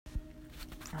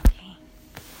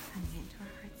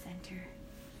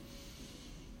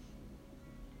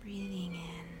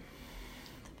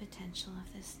potential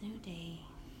of this new day,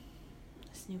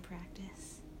 this new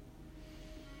practice.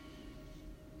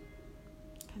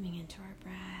 Coming into our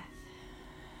breath.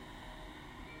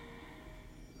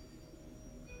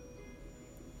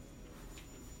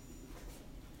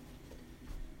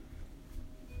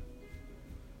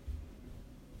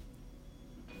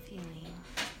 Feeling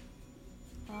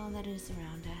all that is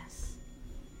around us.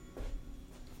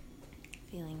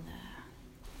 Feeling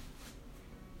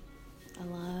the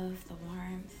love, the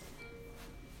warmth,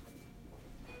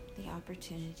 the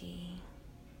opportunity.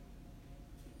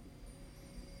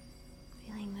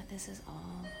 Feeling that this is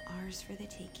all ours for the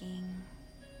taking,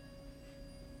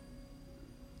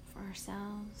 for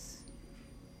ourselves,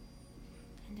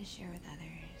 and to share with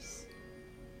others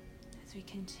as we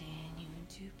continue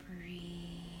to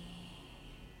breathe.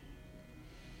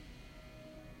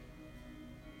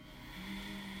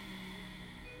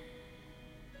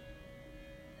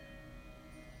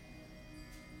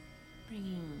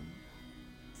 Bringing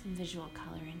some visual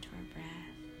color into our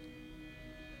breath.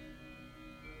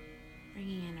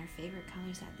 Bringing in our favorite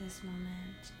colors at this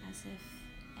moment, as if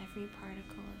every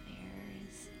particle of air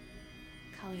is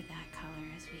color that color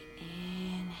as we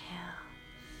inhale.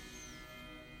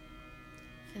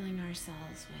 Filling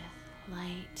ourselves with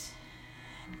light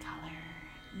and color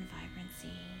and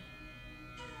vibrancy.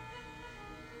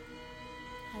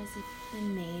 Has it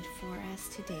been made for us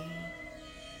today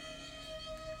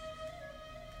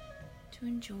to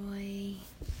enjoy,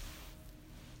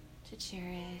 to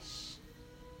cherish,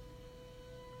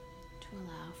 to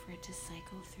allow for it to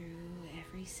cycle through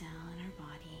every cell in our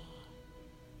body,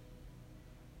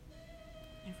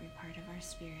 every part of our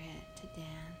spirit to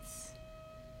dance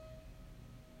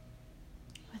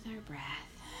with our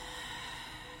breath.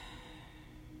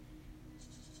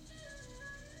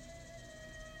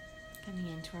 Coming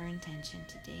into our intention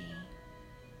today,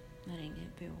 letting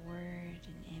it be a word,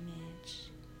 an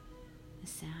image, a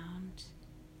sound,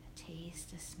 a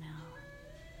taste, a smell,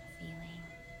 a feeling.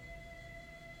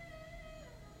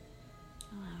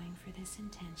 Allowing for this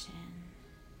intention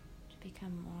to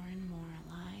become more and more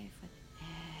alive with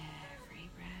every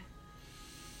breath.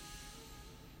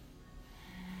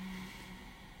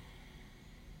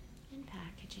 And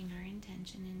packaging our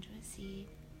intention into a seed.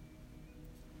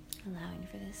 Allowing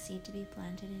for this seed to be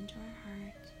planted into our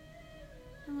heart.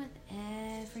 And with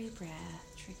every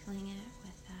breath, trickling it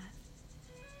with that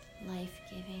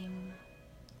life-giving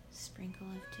sprinkle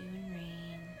of dew and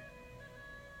rain.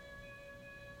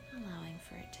 Allowing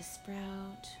for it to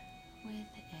sprout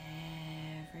with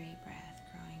every breath,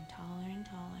 growing taller and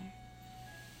taller.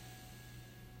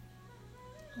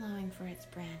 Allowing for its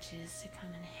branches to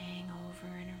come and hang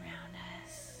over and around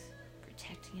us,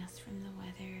 protecting us from the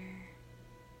weather,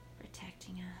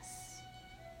 protecting us.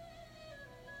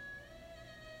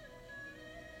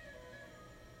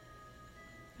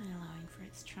 And allowing for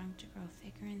its trunk to grow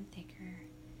thicker and thicker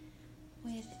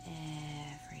with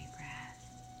every breath.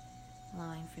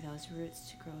 Allowing for those roots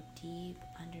to grow deep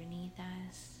underneath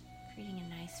us, creating a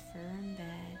nice firm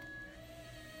bed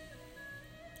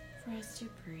for us to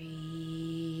breathe.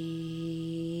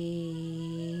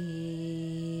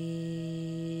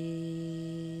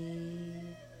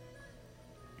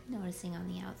 Noticing on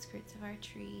the outskirts of our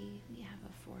tree, we have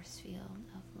a force field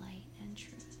of light and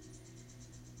truth,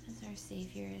 as our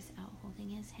Savior is out holding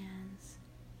his hands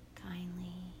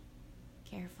kindly,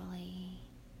 carefully,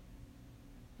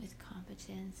 with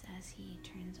competence, as he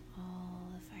turns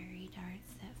all the fiery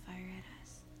darts that fire at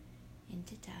us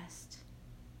into dust,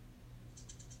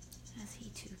 as he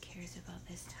too cares about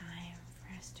this time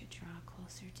for us to draw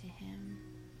closer to him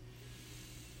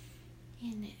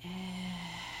in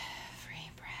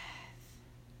every breath.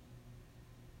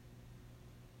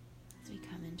 As we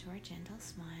come into our gentle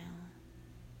smile,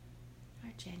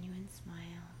 our genuine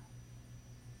smile,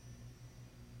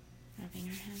 rubbing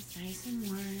our hands nice and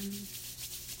warm.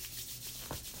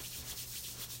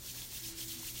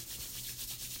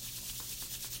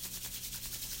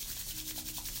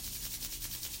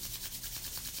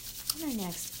 And our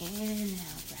next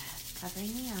inhale breath,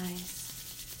 covering the eyes.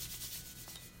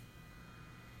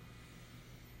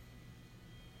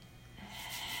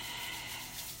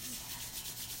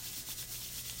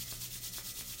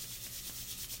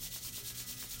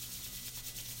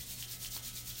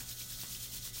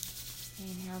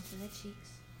 Inhale to the cheeks.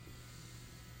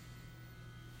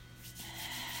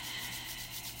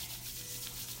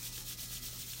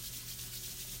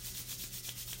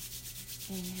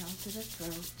 Inhale to the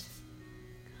throat,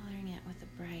 coloring it with a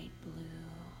bright blue.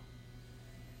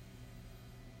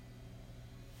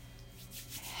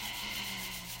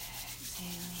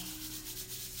 Exhaling.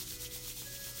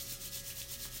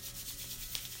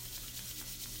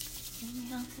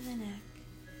 to the neck.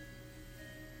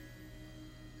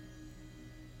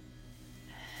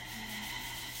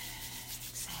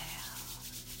 Exhale.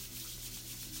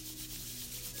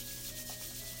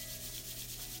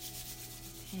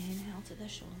 Inhale to the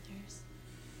shoulders.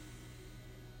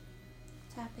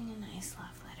 Tapping a nice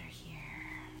love letter here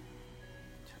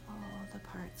to all the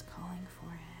parts calling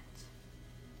for it.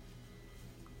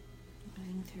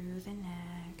 Moving through the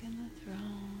neck and the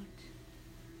throat,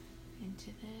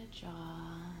 into the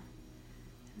jaw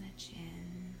and the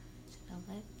chin, to the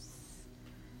lips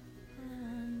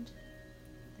and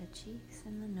the cheeks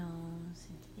and the nose,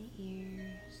 into the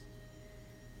ears,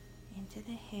 into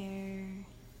the hair,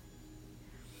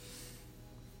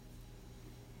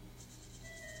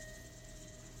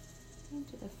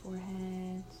 into the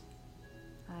forehead,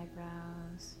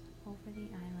 eyebrows, over the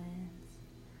eyelids,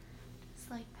 just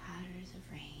like patterns of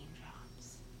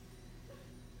raindrops.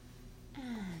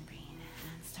 And bringing the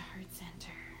hands to heart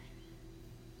center.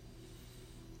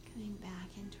 Coming back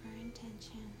into our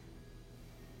intention.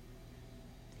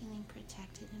 Feeling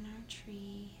protected in our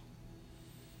tree.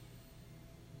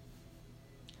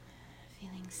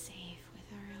 Feeling safe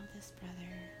with our eldest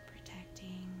brother,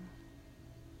 protecting,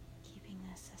 keeping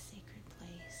this a sacred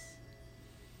place.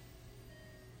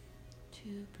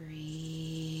 To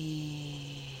breathe.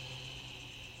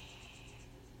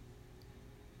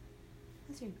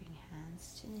 As we bring hands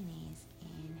to the knees,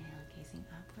 inhale, gazing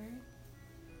upward,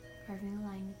 carving a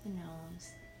line with the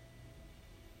nose.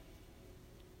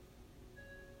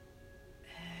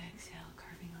 Exhale,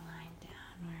 carving a line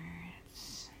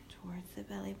downwards towards the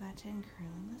belly button,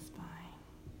 curling the spine.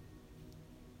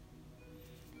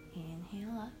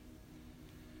 Inhale up.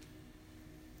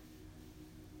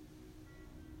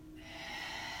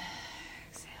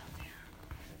 Exhale down.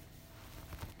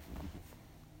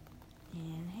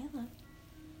 Inhale up.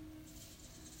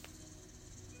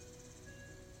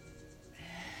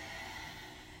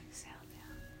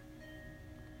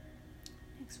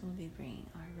 Next, we'll be bringing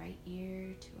our right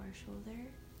ear to our shoulder,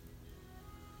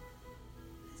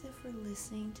 as if we're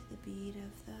listening to the beat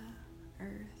of the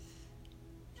earth.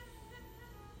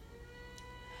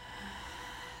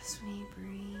 As we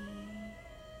breathe,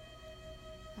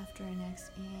 after our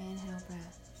next inhale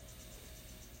breath,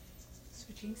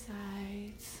 switching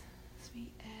sides, as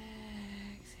we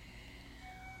exhale,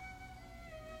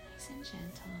 nice and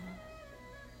gentle,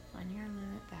 on your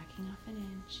limit, backing off an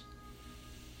inch.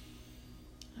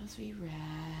 As we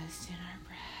rest in our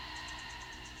breath.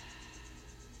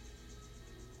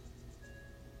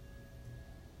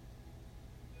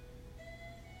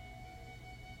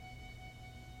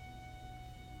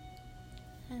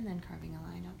 And then carving a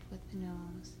line up with the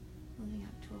nose, moving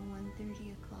up to a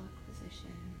 1:30 o'clock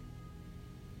position.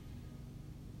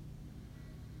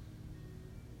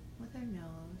 With our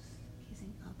nose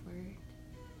gazing upward.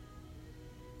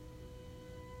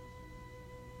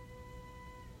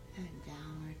 And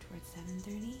downward towards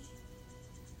 7:30.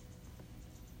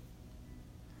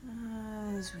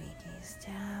 As we gaze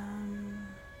down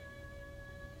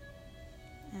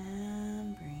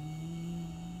and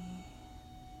breathe.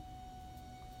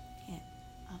 Hip,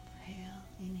 uphail,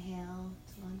 inhale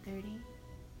to 1:30.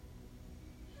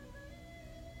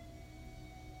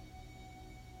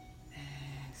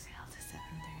 Exhale to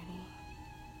 7:30.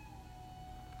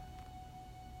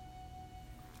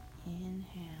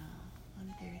 Inhale.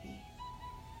 1:30.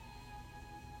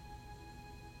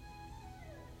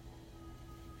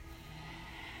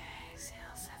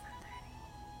 Exhale, 7:30.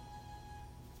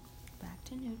 Back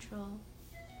to neutral.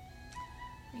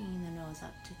 Bringing the nose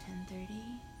up to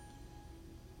 10:30.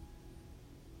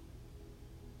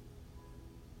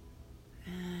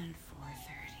 And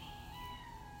 4:30.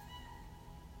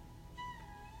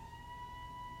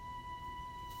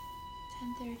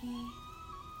 10:30.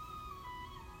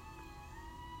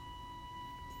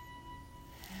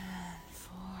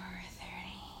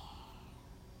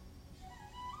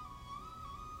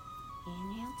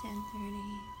 Inhale,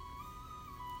 10:30.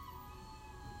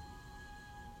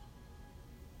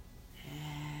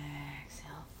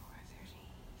 Exhale, 4:30.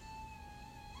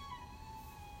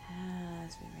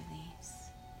 As we release,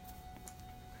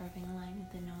 carving a line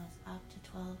with the nose up to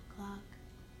 12 o'clock.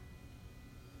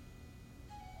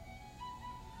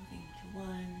 Moving to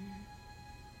 1,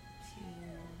 2,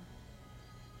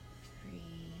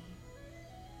 3,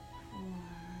 4,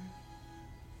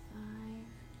 5,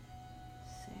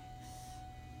 6,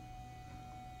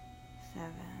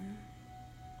 7,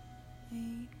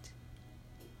 8,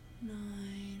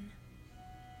 9,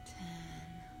 10,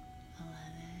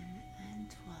 11, and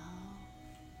 12.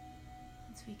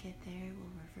 Once we get there,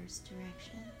 we'll reverse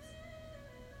directions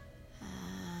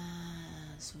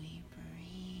as we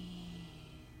breathe.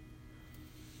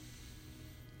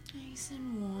 Nice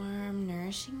and warm,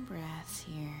 nourishing breaths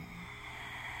here.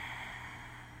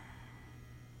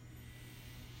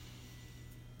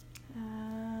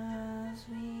 As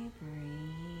we breathe.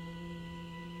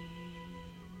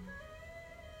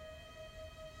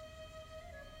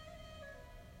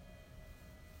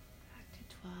 Back to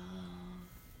 12.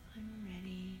 I'm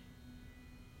ready.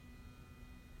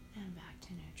 And back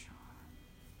to neutral.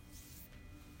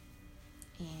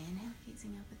 Inhale,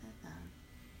 gazing up at the thumb.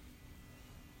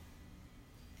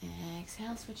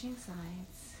 Exhale, switching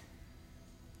sides.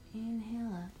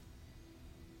 Inhale up.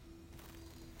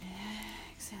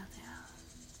 Exhale down.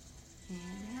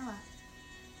 Inhale up.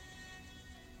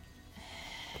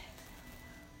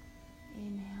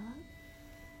 Inhale up.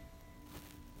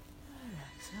 And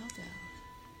exhale down.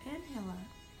 Inhale up.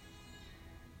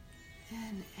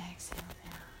 And exhale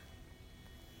down.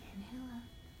 Inhale up.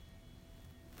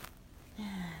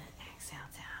 And exhale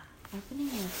down. Opening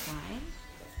your spine.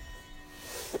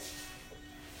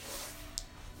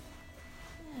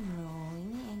 And rolling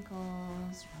the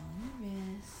ankles, rolling the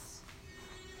wrists.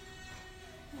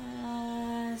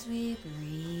 As we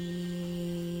breathe.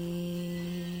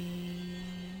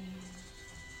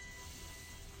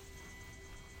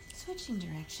 Switching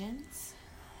directions.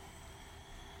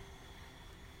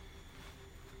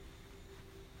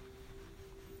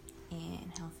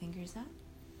 Inhale, fingers up.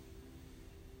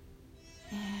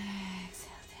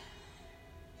 Exhale down.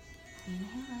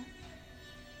 Inhale up.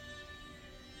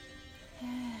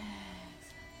 Exhale.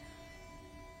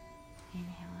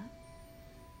 Inhale up.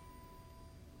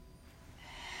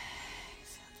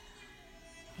 Exhale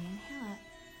down. Inhale up.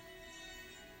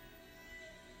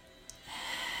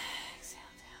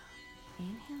 Exhale down.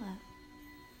 Inhale up.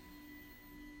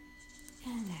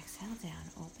 And exhale down.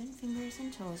 Open fingers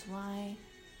and toes wide.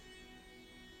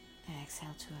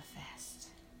 Exhale to a fist.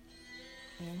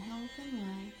 Inhale, open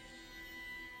wide.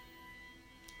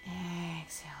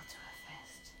 Exhale to a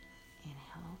fist.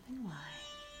 Inhale, open wide.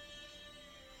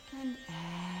 And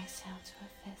exhale to a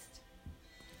fist.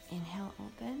 Inhale,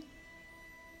 open.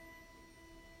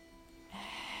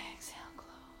 Exhale,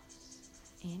 close.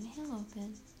 Inhale, open.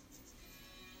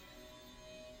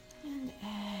 And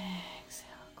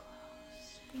exhale, close.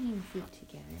 Bringing feet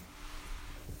together.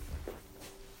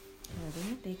 Holding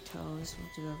the big toes,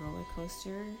 we'll do a roller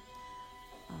coaster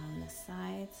on the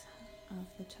sides of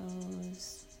the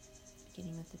toes,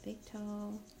 beginning with the big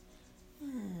toe,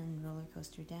 and roller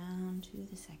coaster down to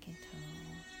the second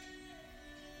toe.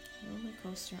 Roller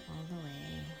coaster all the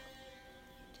way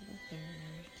to the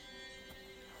third,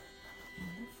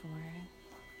 and the fourth,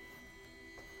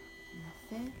 and the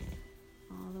fifth,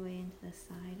 all the way into the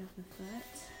side of the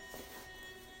foot,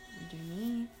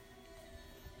 underneath,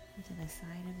 into the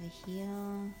side of the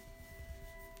heel,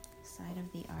 side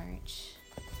of the arch,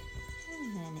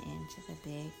 and then into the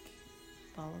big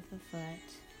ball of the foot,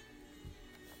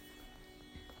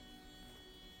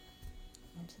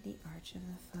 into the arch of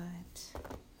the foot,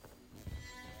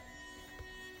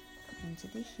 into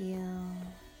the heel, and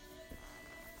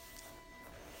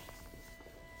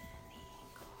the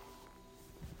ankle.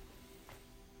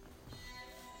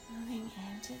 Moving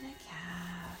into the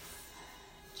calf.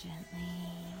 Gently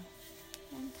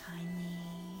and kindly,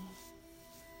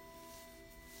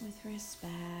 with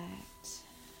respect,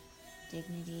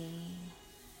 dignity,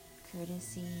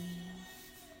 courtesy,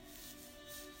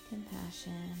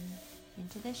 compassion,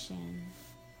 into the shin,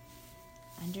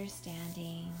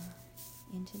 understanding,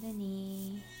 into the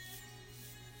knee,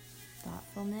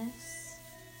 thoughtfulness,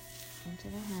 into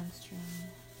the hamstring,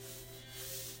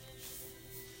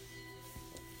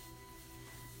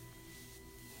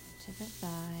 to the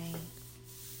thigh,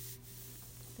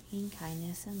 bringing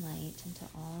kindness and light into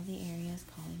all the areas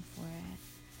calling for it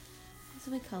as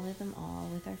we color them all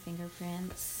with our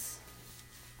fingerprints.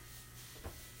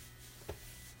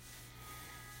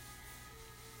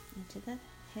 Into the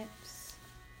hips,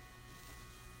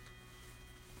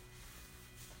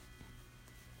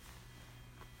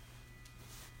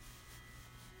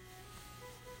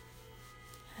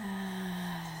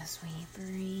 as we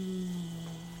breathe.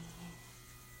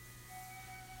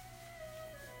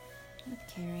 With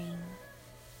caring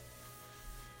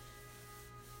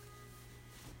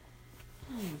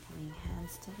and putting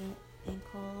hands to the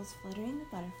ankles, fluttering the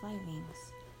butterfly wings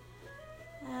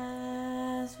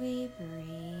as we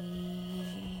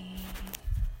breathe.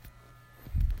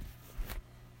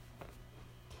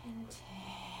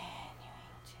 Continuing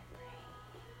to breathe.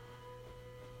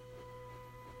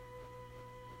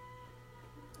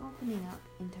 Opening up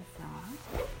into frog.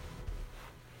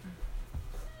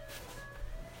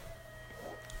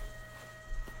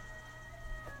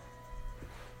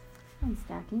 And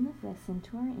stacking the fists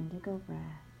into our indigo breath.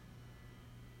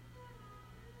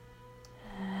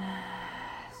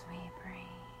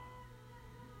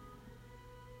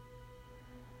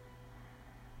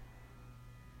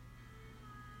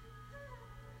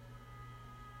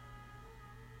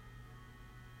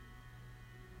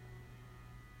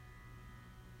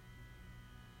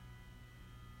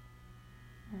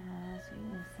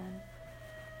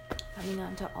 coming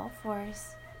onto all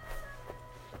fours.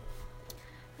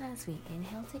 As we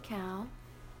inhale to cow.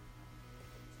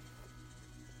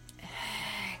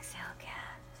 Exhale,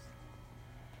 cat.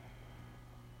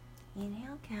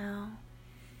 Inhale, cow.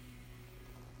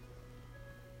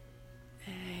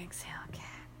 Exhale,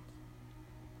 cat.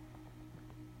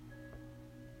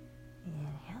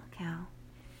 Inhale, cow.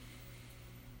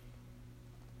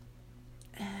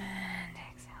 And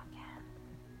exhale, cat.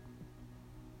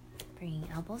 Bringing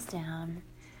elbows down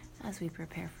as we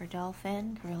prepare for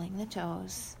dolphin, curling the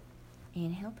toes.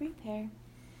 Inhale, prepare.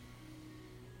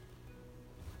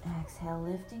 Exhale,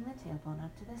 lifting the tailbone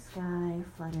up to the sky,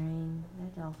 fluttering the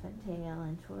dolphin tail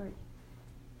into our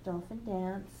dolphin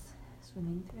dance,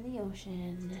 swimming through the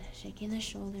ocean, shaking the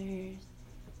shoulders,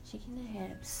 shaking the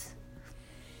hips,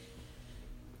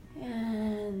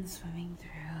 and swimming through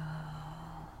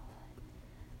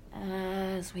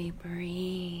as we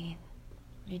breathe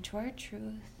into our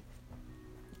truth,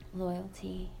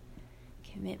 loyalty,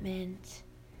 commitment,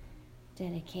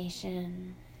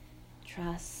 dedication,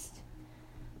 trust,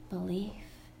 belief,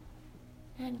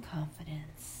 and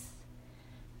confidence.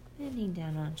 Bending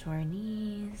down onto our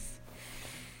knees,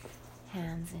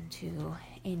 hands into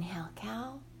inhale,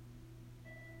 cow.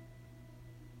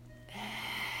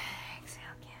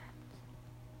 Exhale, cat.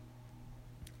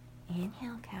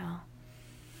 Inhale, cow.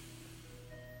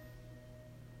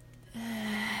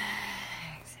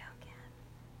 Exhale, cat.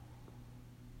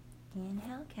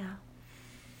 Inhale, cow.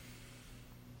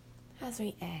 As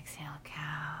we exhale,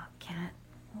 cat,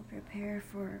 we'll prepare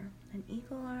for an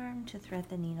eagle arm to thread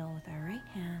the needle with our right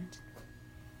hand.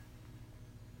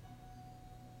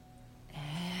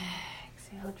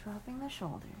 Exhale, dropping the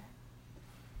shoulder.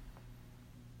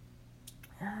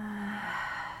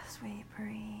 As we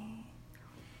breathe.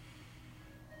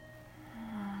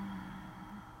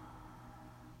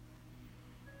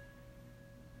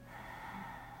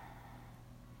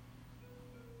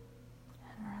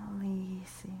 And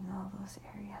releasing all those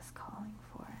areas calling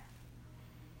for it.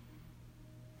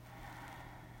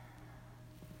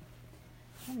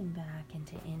 Coming back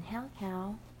into inhale,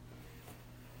 cow.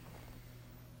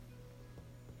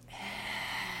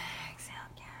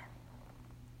 Exhale, cat.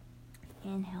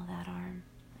 Inhale that arm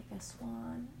like a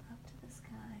swan up to the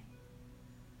sky.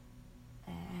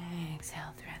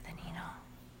 Exhale, thread the needle.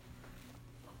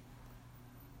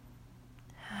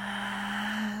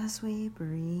 As we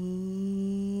breathe,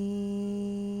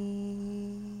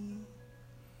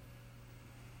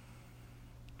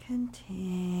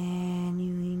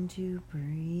 continuing to breathe.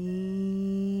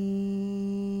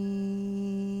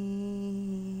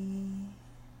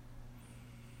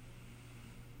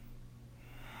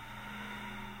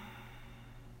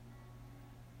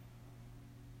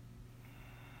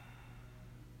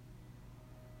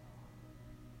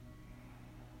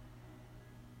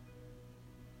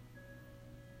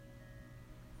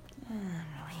 And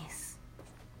release.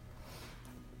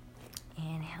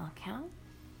 Inhale, count.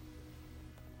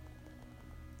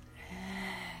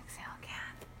 Exhale,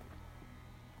 cat.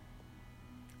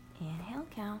 Inhale,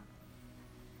 cow.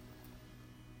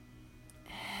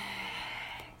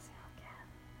 Exhale, cat.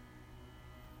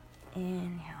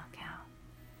 Inhale, cow.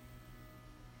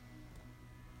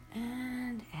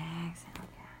 And exhale,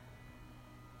 cat.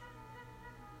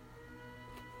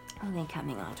 And then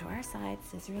coming onto our side,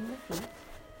 scissoring the feet.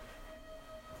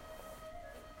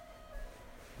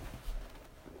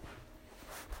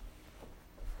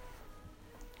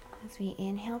 As we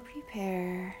inhale,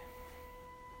 prepare.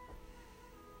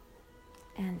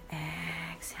 And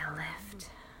exhale, lift.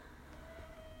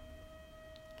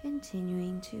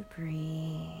 Continuing to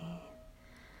breathe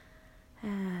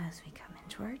as we come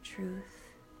into our truth,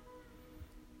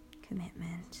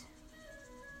 commitment,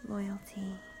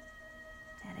 loyalty,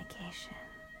 dedication,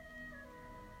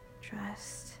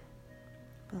 trust,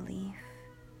 belief,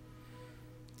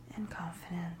 and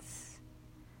confidence.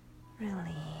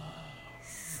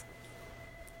 Release.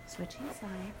 Switching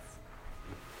sides.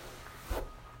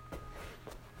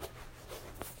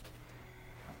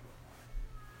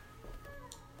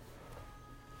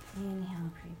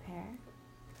 Inhale, prepare.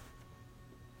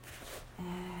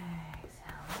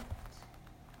 Exhale, lift.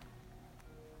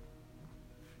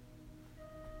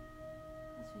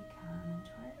 As we come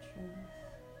into our truth,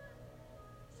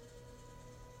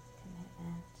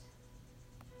 commitment,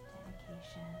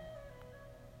 dedication,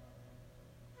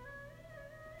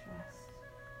 trust,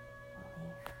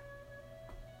 belief,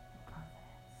 and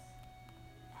confidence.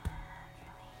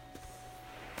 And release.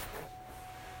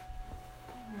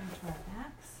 And to our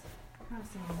backs.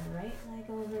 Crossing the right leg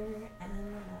over and the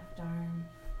left arm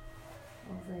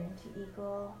over into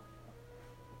eagle.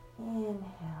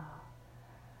 Inhale.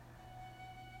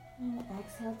 And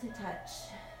exhale to touch,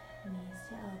 knees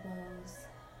to elbows.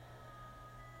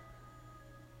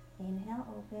 Inhale,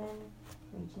 open,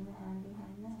 reaching the hand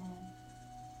behind the head.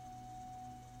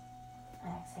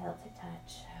 Exhale to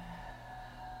touch.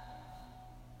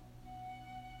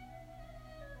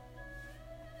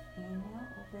 Inhale,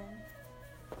 open.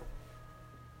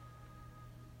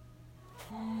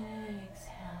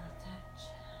 Exhale, touch.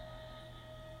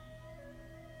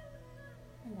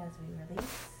 And as we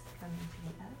release, coming to the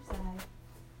other side.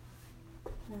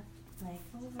 Left leg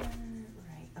over,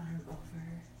 right arm over.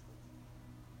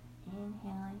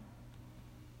 Inhaling.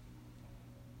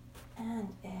 And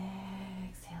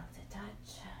exhale to touch.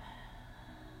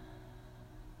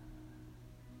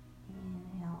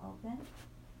 Inhale, open.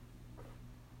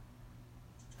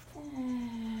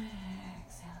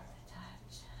 Exhale to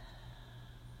touch.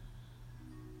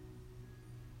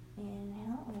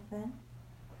 Inhale, open.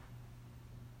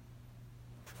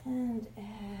 And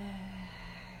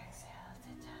exhale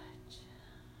to touch.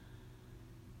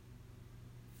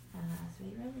 As we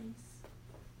release.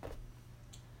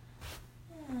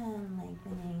 And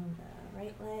lengthening the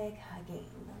right leg,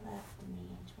 hugging the left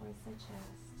knee towards the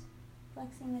chest.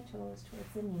 Flexing the toes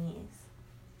towards the knees.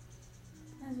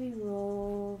 As we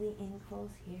roll the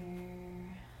ankles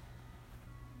here.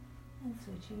 And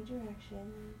switching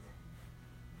directions.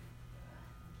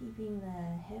 Keeping the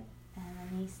hip and the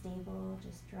knee stable,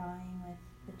 just drawing with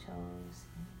the toes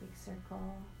in a big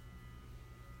circle.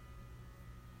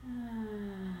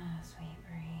 As we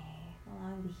breathe,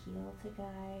 allowing the heel to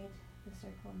guide the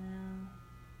circle now.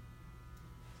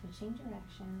 Switching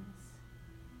directions.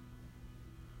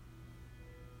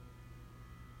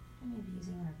 And maybe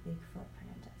using our big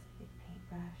footprint as a big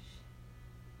paintbrush.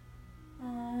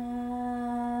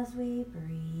 As we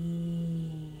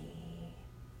breathe.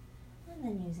 And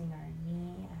then using our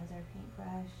knee as our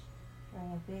paintbrush,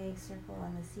 drawing a big circle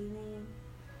on the ceiling.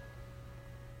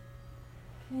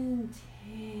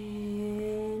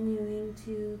 Continuing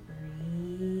to breathe.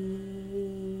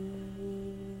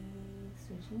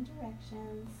 Switching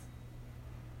directions.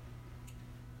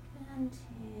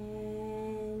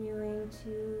 Continuing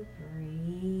to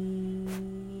breathe.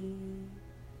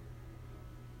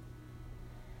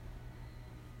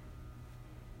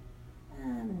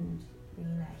 And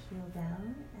bringing that heel down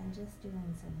and just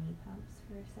doing some knee pumps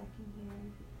for a second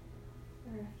here.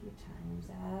 For a few times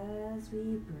as we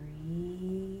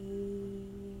breathe.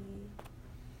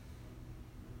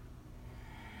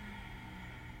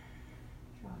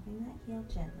 Dropping that heel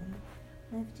gently,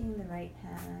 lifting the right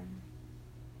hand.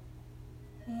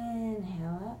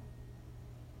 Inhale up.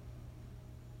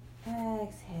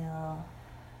 Exhale,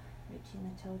 reaching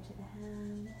the toe to the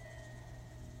hand.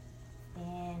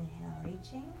 Inhale,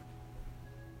 reaching.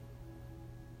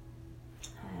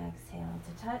 Exhale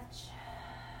to touch.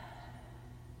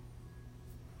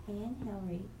 Inhale,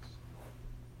 reach.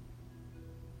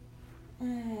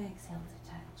 Exhale to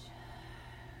touch.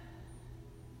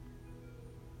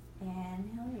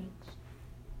 Inhale, reach.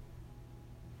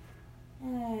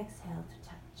 Exhale to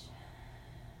touch.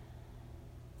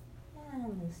 And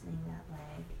loosening that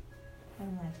leg.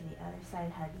 Coming on to the other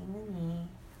side, hugging the knee.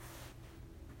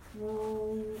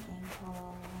 Rolling the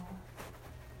ankle.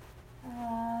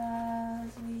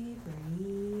 As we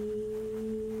breathe.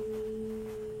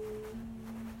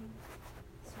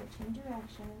 Switching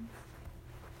directions.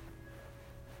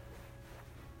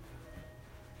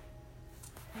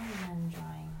 And then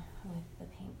drawing with the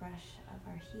paintbrush of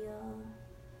our heel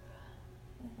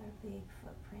with our big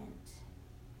footprint.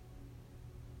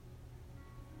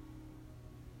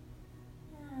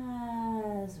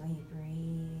 As we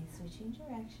breathe, switching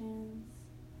directions.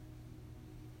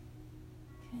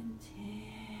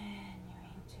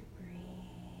 Continuing to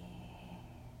breathe.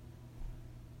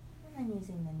 And then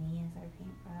using the knee as our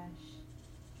paintbrush,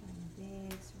 drawing a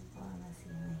big circle on the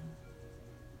ceiling.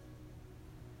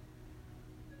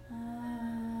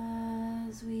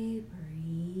 As we breathe,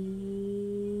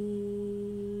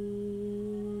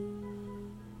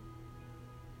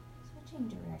 switching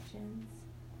directions,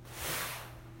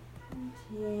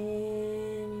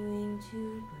 continuing to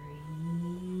breathe.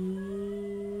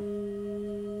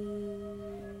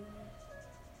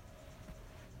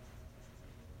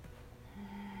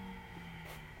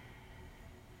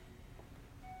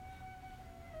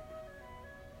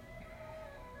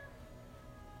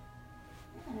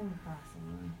 And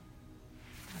crossing.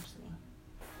 Actually,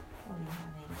 we'll be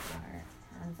having our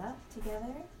hands up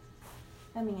together,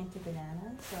 coming into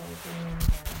banana. So bringing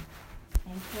the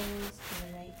ankles to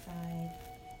the right side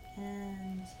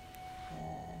and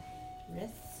the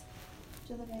wrists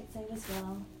to the right side as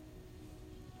well.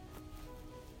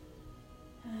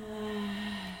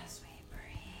 As we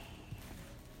breathe.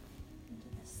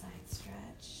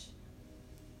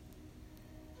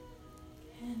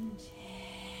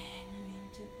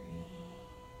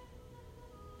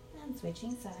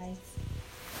 switching sides.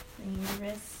 Bringing the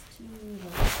wrists to the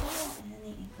left and the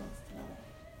ankles to the left.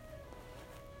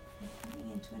 And coming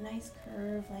into a nice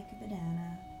curve like a banana.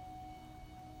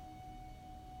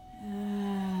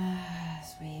 As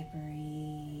we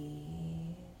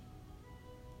breathe.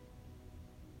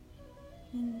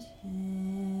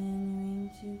 Continuing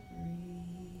to breathe.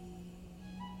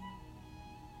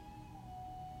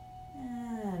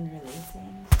 And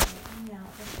releasing, straightening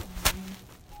out the spine.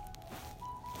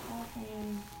 Walking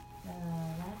the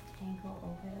left ankle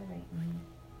over the right knee.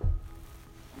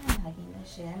 And hugging the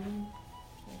shin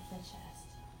towards the chest.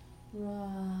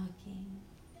 Rocking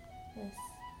this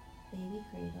baby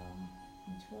cradle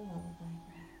into a lullaby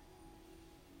breath.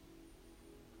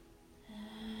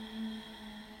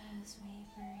 As we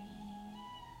breathe.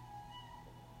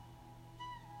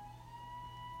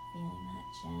 Feeling that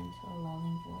gentle,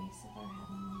 lulling voice of our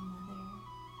Heavenly Mother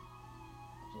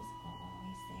that is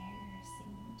always there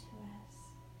singing to us.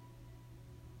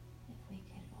 If we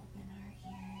could open our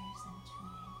ears and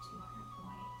tune into her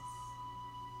voice,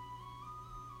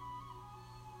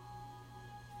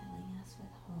 filling us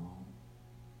with home,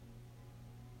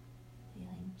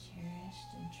 feeling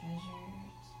cherished and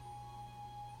treasured.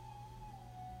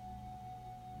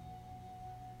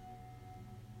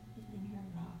 Feeling her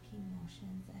rocking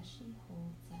motions as she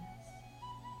holds us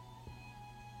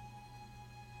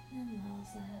and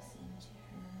lulls us into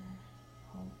her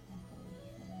hope and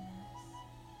belief in us.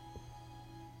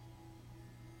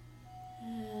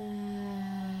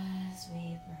 As we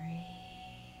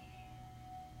breathe,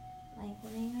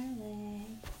 lengthening our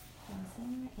leg,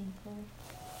 crossing our ankle,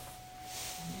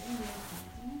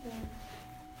 and the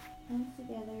hands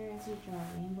together as we draw a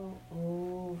rainbow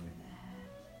over the head.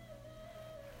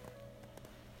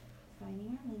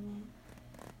 Finding our limit,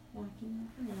 walking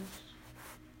with an edge.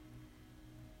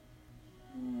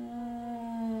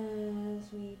 As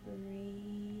we breathe.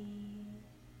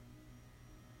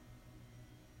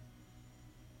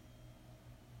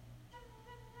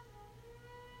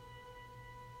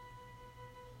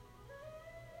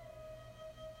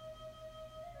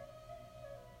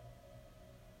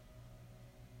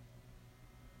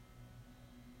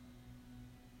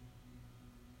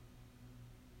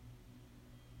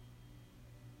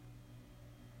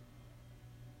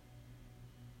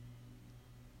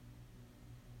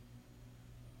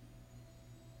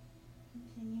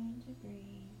 Continuing to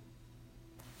breathe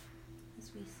as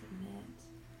we submit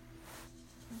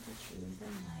into truth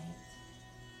and light.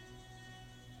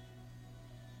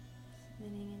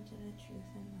 Submitting into the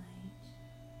truth and light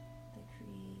that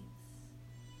creates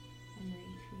and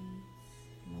recreates,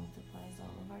 multiplies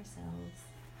all of ourselves.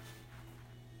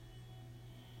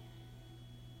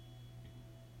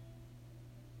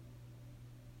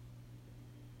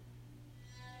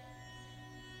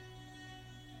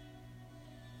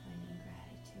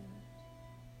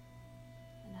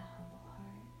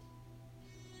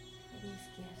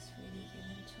 Gifts really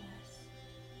given to us.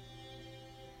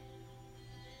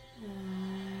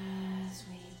 As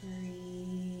we breathe,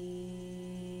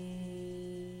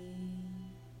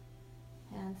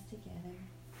 hands together,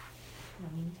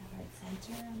 coming to heart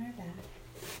center on our back.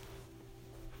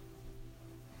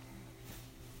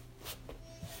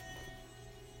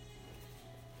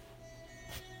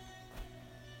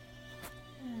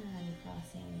 And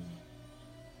crossing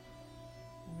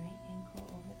the right ankle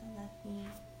over the left knee.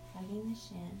 Hugging the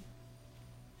shin,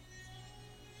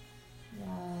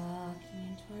 rocking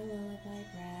into our lullaby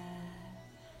breath,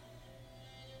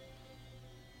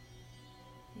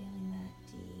 feeling that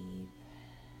deep,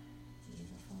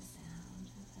 beautiful sound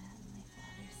of the Heavenly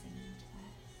Father singing to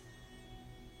us,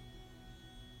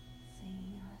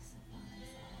 singing us a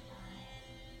Father's lullaby,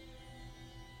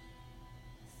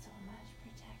 with so much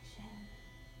protection,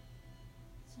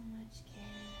 so much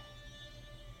care.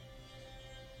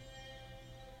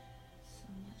 So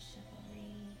much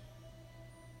chivalry.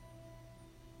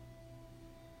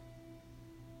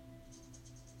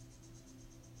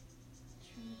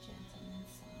 True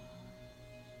gentleman's song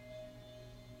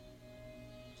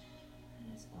that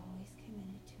is always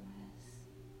committed to us,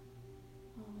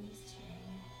 always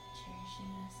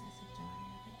cherishing us as a daughter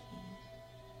of the King.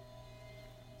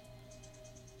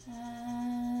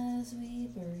 As we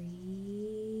breathe.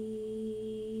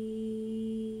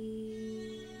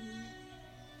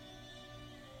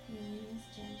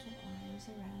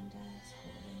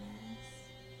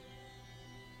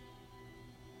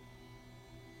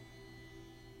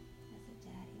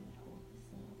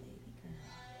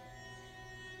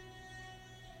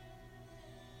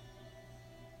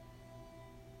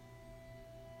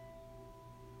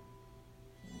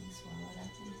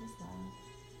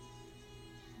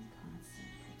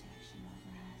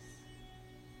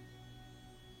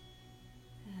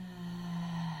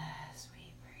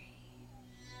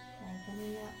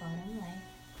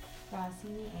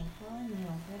 crossing the ankle and knee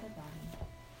over the body.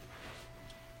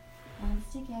 Hands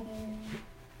together,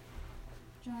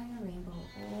 drawing a rainbow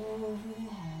over the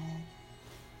head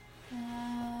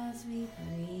as we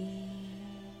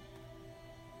breathe.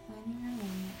 Finding our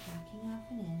limit, backing off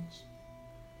an inch.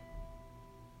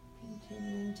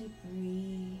 Continuing to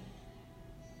breathe.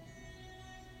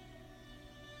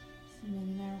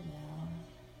 Submitting our will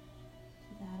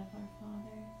to that of our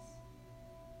Father's.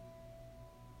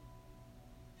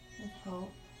 With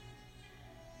hope,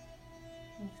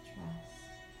 with trust,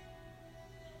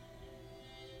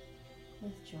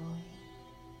 with joy,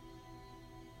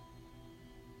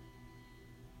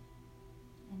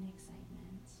 and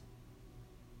excitement.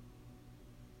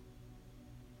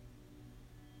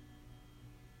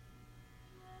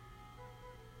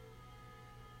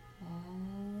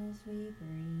 As we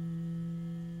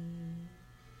breathe,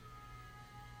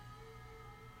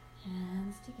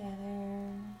 hands together,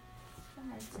 the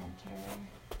heart center,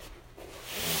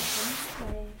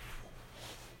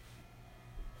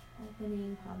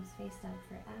 opening palms face up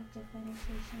for active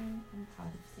meditation and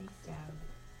palms face down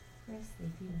for a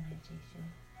sleepy meditation.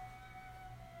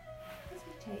 As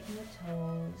we tighten the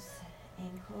toes,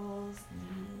 ankles,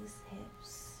 knees,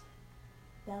 hips,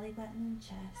 belly button,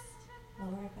 chest,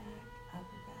 lower back,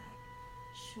 upper back,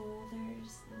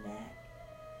 shoulders, neck,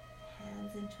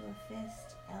 hands into a fist,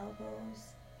 elbows,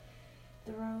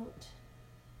 throat,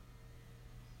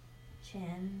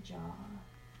 chin, jaw,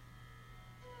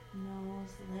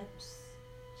 nose, lips,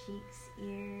 cheeks,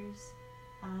 ears,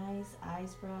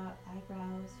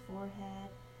 eyebrows, forehead,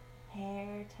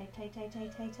 hair, tight,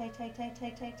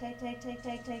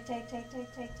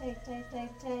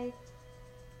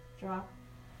 drop.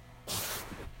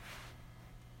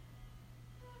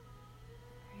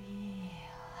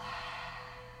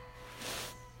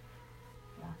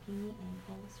 Rocking the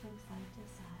ankles from side to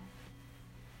side,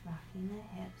 rocking the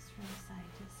hips from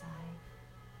side to side,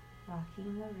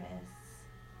 rocking the wrists,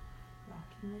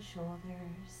 rocking the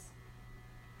shoulders,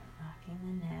 rocking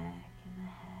the neck and the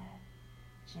head,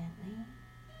 gently,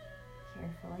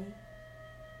 carefully,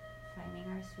 finding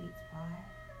our sweet spot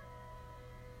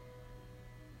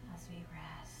as we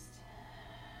rest,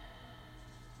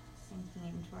 sinking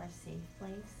into our safe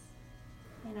place,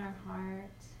 in our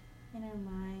heart, in our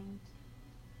mind,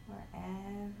 where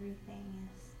everything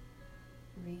is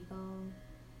regal,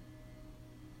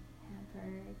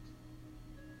 pampered,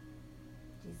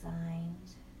 designed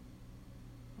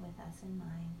with us in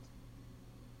mind,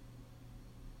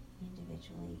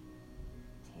 individually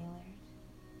tailored,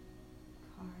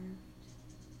 carved,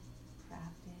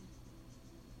 crafted,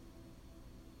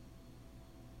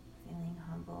 feeling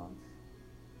humbled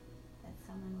that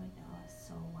someone would know us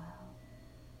so well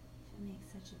to make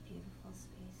such a beautiful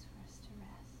space for us to rest.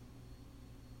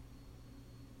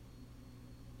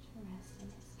 To rest in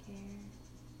His care,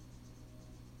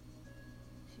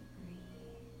 to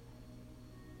breathe.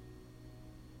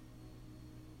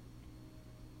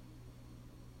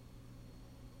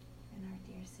 And our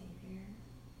dear Savior,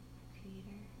 our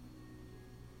Creator,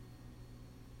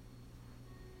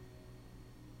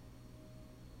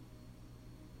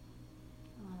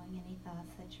 allowing any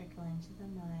thoughts that trickle into the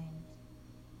mind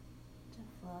to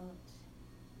float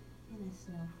in a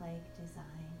snowflake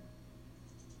design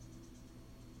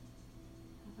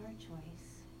of our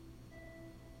choice,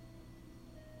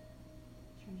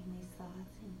 turning these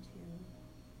thoughts into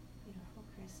beautiful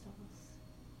crystals.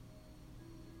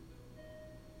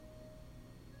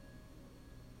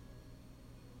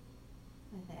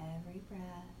 With every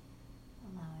breath,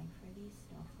 allowing for these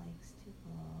snowflakes to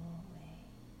blow away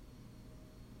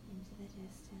into the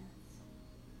distance.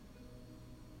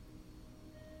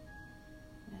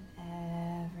 With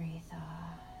every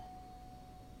thought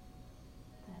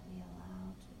that we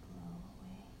allow to blow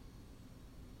away,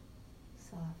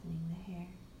 softening the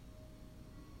hair,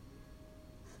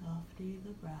 softening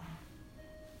the brow,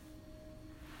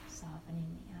 softening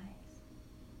the eyes,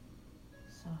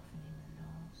 softening the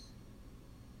nose,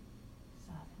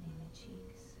 softening the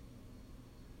cheeks,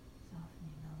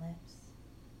 softening the lips,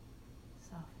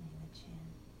 softening the chin,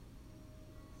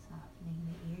 softening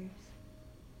the ears,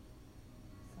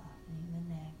 softening the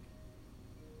neck,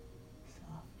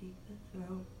 softening the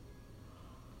throat,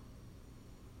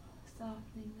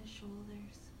 softening the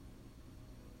shoulders,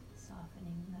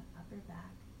 softening the upper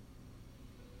back,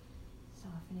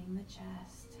 softening the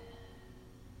chest,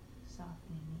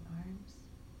 softening the arms,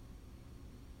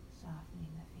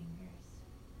 softening the fingers.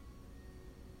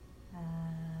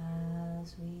 As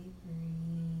we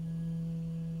breathe,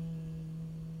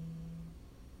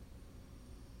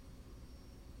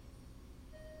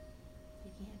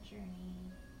 taking a journey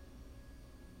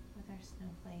with our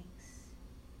snowflakes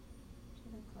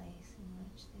the place in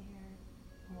which they are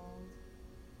pulled,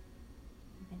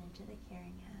 even into the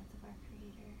caring hands of our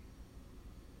Creator,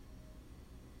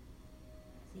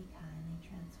 as He kindly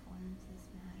transforms this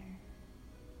matter,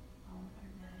 all of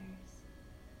our matters,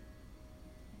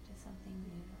 into something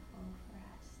beautiful for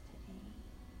us today.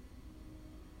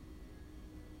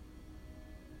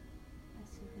 A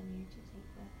souvenir to take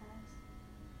with us,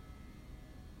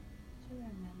 to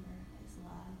remember His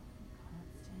love and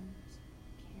constant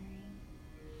caring,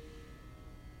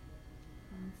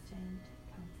 constant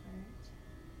comfort,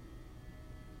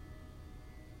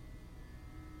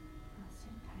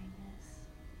 constant kindness.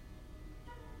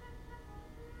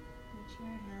 Reaching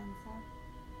our hands up,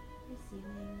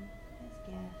 receiving His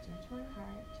gift into our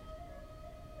heart,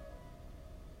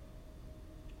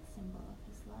 a symbol of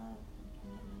His love and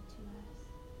commitment to us.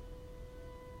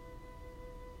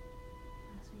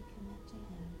 As we commit to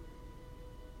Him,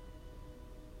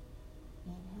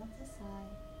 inhale to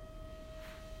sigh.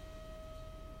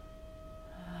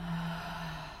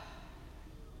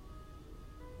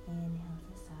 Inhale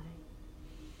to sigh.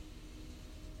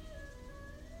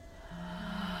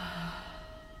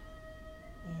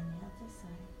 Inhale to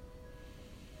sigh.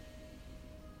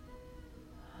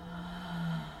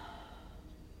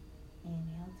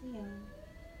 Inhale to yawn.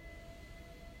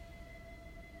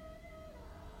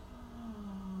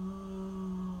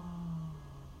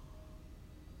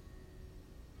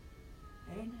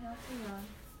 Inhale to yawn.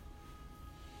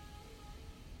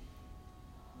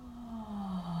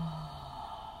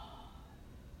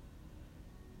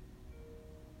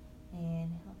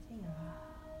 Inhale to yawn.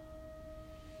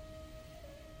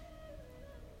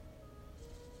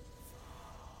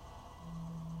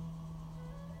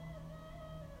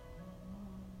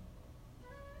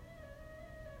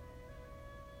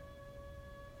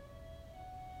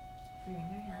 Bring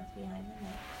our hands behind the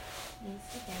neck, knees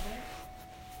together,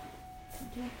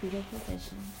 into a fetal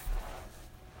position.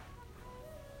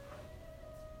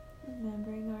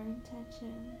 Remembering our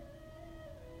intention,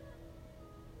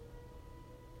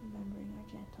 remembering our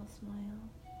gentle smile,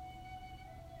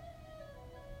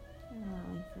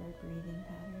 allowing for our breathing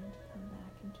pattern to come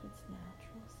back into its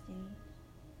natural state.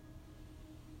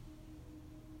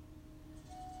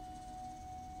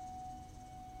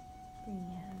 Bring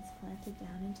your hands planted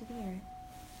down into the earth.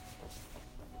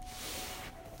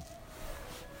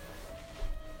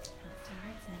 Out to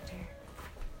heart center.